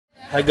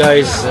Hi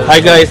guys,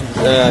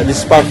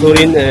 this is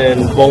Parturin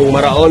and Bong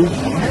Maraon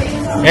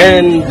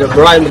and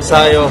Brian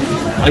Magsayo.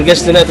 And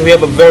guest tonight we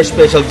have a very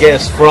special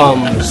guest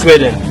from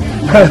Sweden.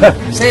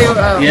 Say,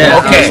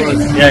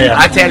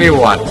 I tell you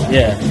what.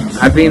 Yeah.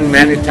 I've been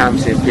many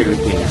times in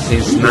Philippines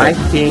since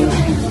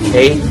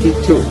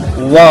 1982.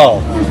 Wow.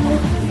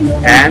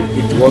 And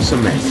it was a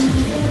mess.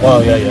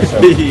 Wow,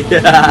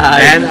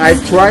 yeah. And I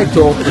tried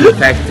to open the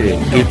factory.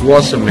 It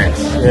was a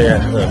mess.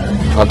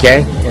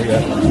 Okay?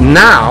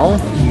 Now,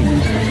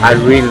 I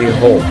really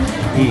hope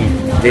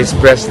this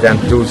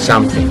president do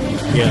something.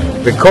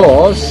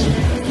 Because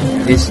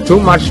it's too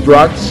much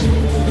drugs,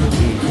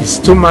 it's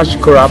too much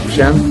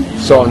corruption,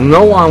 so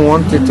no one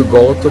wanted to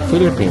go to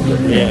Philippines.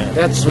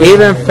 that's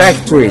Even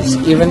factories,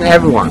 even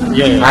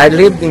everyone. I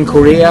lived in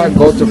Korea,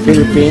 go to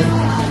Philippines,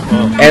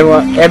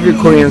 every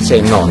Korean say,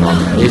 no,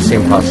 it's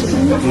impossible.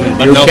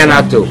 You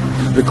cannot do,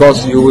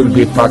 because you will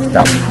be fucked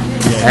up.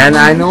 And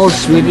I know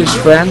Swedish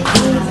friend,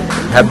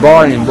 a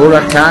boy in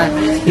Boracay,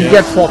 he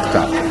get fucked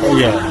up.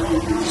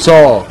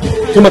 So,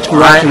 Too much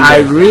corruption. I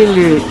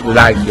really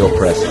like your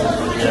president.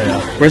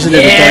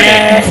 President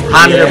Duterte.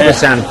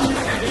 100%.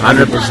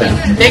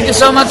 100%. Thank you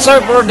so much, sir,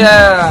 for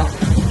the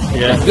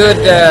good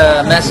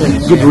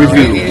message. Good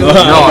review.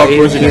 No,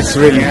 it's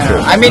really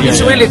true. I mean,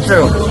 it's really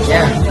true.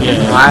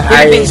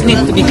 Philippines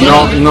need to be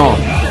clean. No.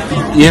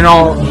 You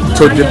know,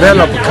 to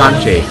develop a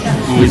country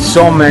with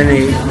so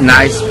many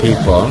nice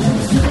people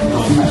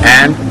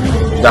and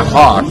the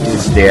heart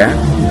is there,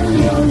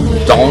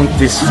 don't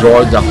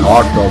destroy the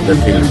heart of the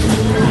Philippines.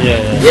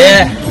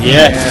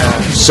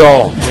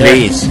 So,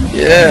 please,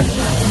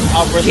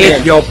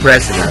 keep your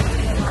president.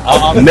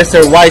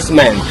 Mr.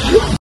 Wiseman.